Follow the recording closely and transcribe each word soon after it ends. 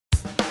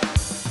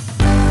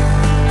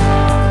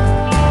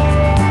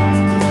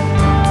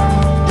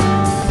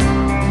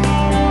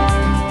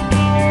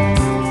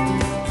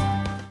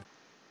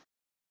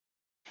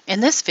In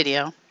this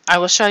video, I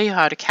will show you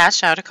how to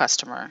cash out a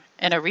customer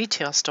in a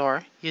retail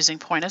store using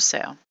point of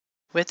sale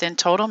within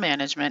Total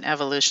Management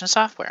Evolution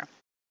software.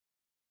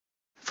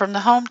 From the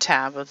Home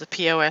tab of the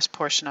POS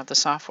portion of the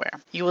software,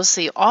 you will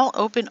see all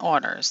open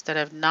orders that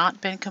have not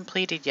been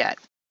completed yet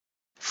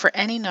for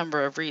any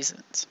number of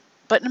reasons.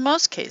 But in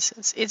most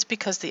cases, it's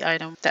because the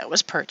item that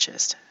was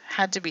purchased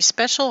had to be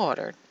special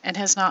ordered and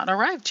has not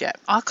arrived yet.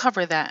 I'll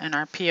cover that in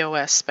our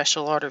POS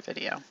special order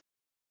video.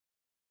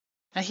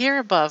 Now here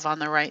above on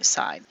the right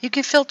side, you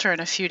can filter in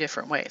a few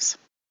different ways.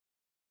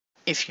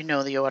 If you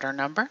know the order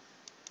number,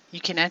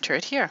 you can enter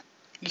it here.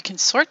 You can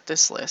sort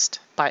this list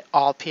by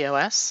all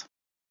POS,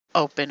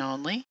 open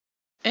only,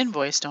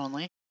 invoiced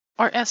only,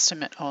 or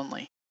estimate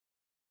only.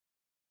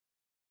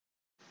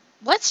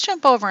 Let's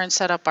jump over and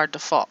set up our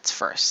defaults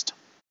first.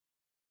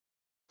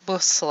 We'll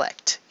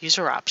select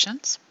User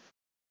Options.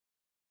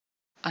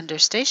 Under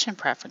Station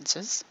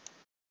Preferences,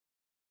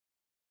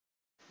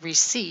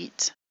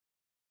 Receipt,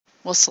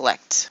 we'll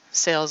select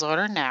Sales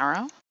Order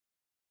Narrow.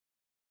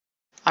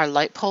 Our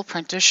light pole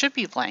printer should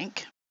be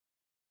blank.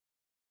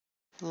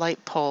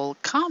 Light pole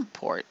COM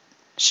port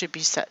should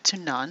be set to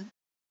none.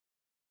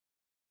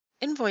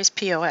 Invoice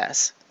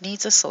POS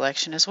needs a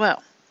selection as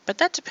well, but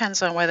that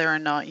depends on whether or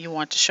not you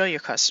want to show your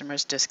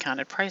customers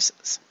discounted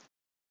prices.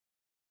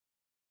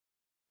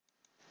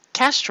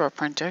 Cash drawer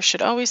printer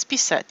should always be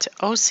set to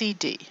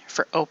OCD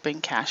for Open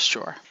Cash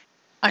Drawer.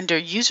 Under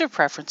User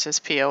Preferences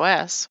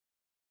POS,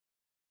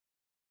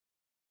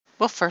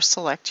 we'll first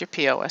select your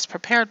POS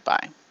prepared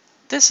by.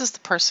 This is the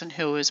person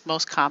who is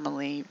most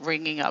commonly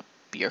ringing up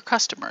your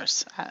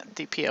customers at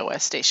the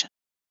POS station.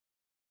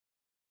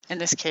 In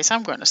this case,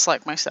 I'm going to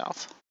select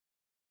myself.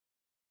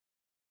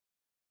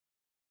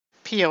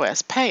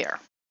 POS Payer.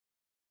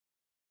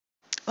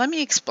 Let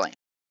me explain.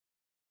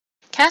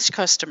 Cash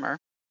customer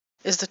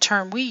is the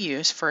term we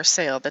use for a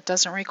sale that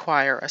doesn't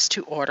require us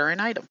to order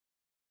an item.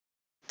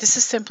 This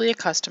is simply a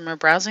customer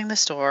browsing the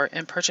store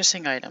and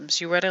purchasing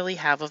items you readily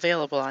have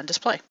available on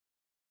display.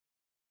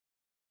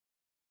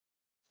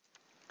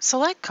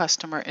 Select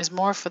Customer is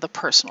more for the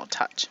personal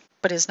touch,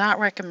 but is not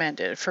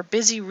recommended for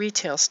busy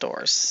retail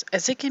stores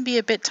as it can be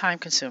a bit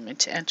time-consuming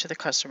to enter the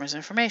customer's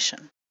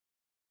information.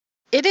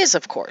 It is,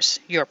 of course,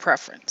 your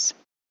preference.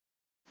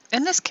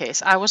 In this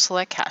case, I will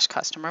select Cash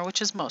Customer,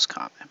 which is most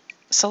common.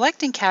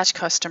 Selecting Cash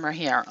Customer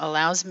here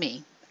allows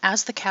me,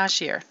 as the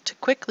cashier, to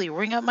quickly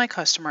ring up my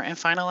customer and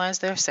finalize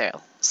their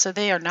sale, so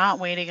they are not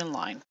waiting in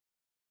line.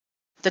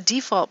 The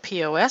default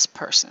POS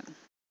person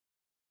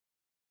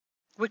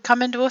would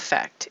come into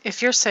effect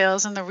if your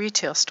sales in the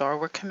retail store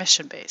were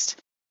commission-based.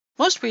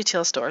 Most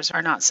retail stores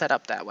are not set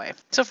up that way,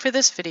 so for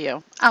this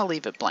video, I'll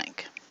leave it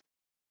blank.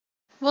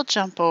 We'll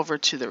jump over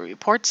to the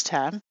Reports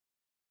tab,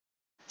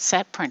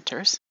 Set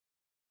Printers.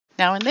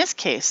 Now in this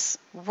case,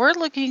 we're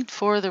looking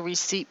for the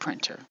receipt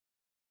printer.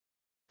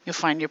 You'll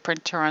find your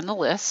printer on the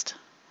list,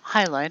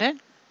 highlight it,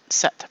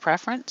 set the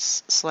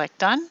preference, select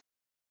Done.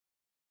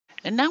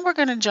 And now we're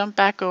going to jump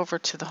back over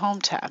to the Home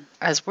tab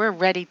as we're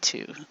ready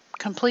to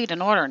complete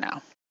an order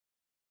now.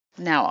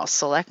 Now I'll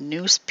select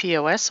New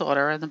POS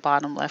Order in the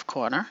bottom left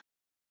corner.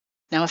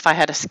 Now if I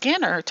had a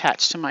scanner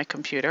attached to my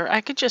computer,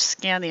 I could just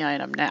scan the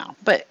item now.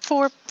 But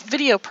for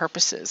video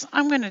purposes,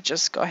 I'm going to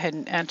just go ahead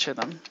and enter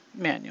them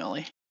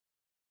manually.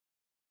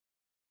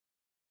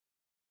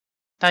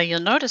 Now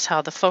you'll notice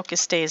how the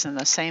focus stays in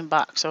the same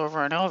box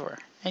over and over,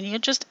 and you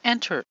just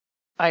enter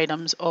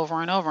items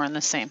over and over in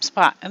the same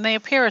spot, and they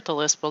appear at the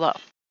list below.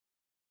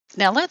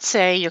 Now let's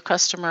say your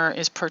customer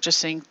is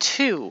purchasing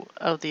 2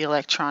 of the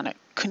electronic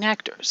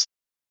connectors.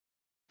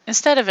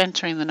 Instead of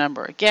entering the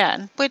number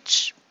again,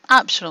 which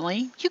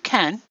optionally you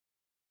can,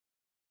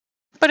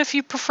 but if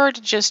you prefer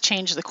to just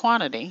change the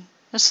quantity,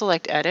 you'll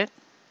select Edit,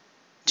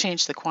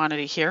 change the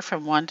quantity here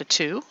from 1 to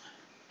 2,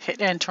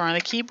 hit Enter on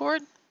the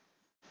keyboard,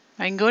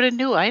 I can go to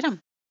New Item.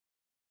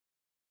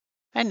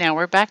 And now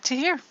we're back to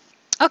here.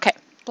 Okay,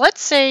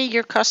 let's say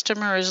your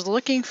customer is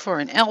looking for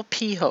an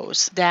LP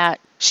hose that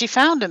she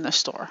found in the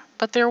store,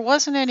 but there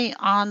wasn't any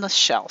on the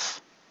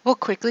shelf. We'll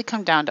quickly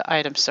come down to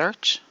Item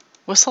Search.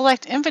 We'll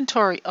select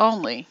Inventory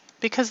Only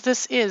because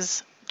this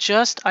is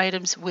just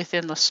items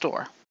within the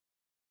store.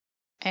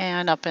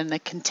 And up in the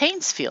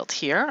Contains field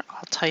here,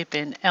 I'll type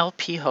in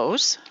LP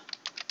hose,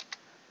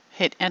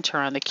 hit Enter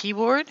on the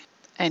keyboard,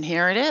 and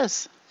here it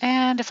is.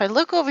 And if I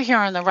look over here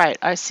on the right,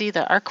 I see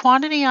that our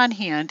quantity on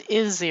hand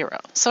is 0.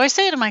 So I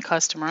say to my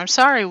customer, I'm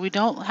sorry, we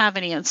don't have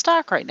any in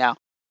stock right now.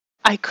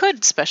 I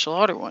could special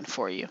order one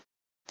for you.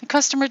 The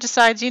customer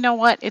decides, you know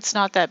what, it's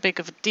not that big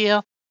of a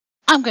deal.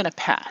 I'm going to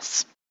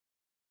pass.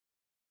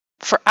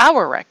 For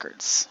our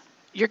records,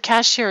 your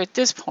cashier at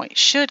this point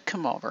should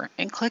come over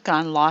and click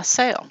on Lost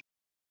Sale.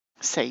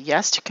 Say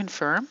yes to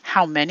confirm.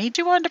 How many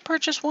do you want to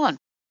purchase? 1.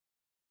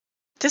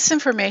 This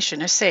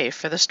information is saved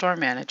for the store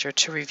manager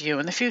to review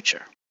in the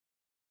future.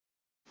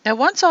 Now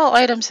once all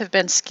items have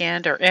been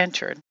scanned or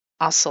entered,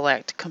 I'll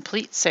select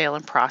Complete Sale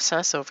and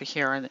Process over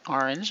here in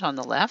orange on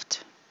the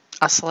left.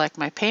 I'll select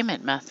my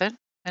payment method.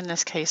 In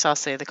this case, I'll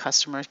say the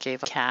customer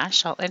gave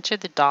cash. I'll enter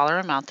the dollar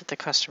amount that the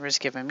customer has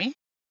given me.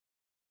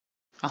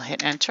 I'll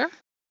hit enter.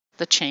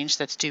 The change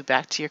that's due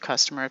back to your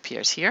customer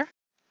appears here.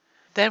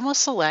 Then we'll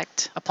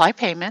select Apply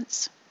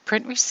Payments,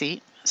 Print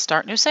Receipt,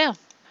 Start New Sale.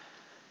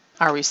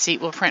 Our receipt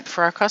will print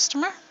for our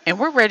customer, and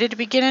we're ready to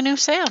begin a new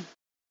sale.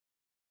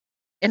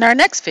 In our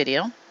next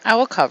video, I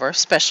will cover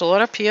special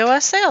order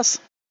POS sales.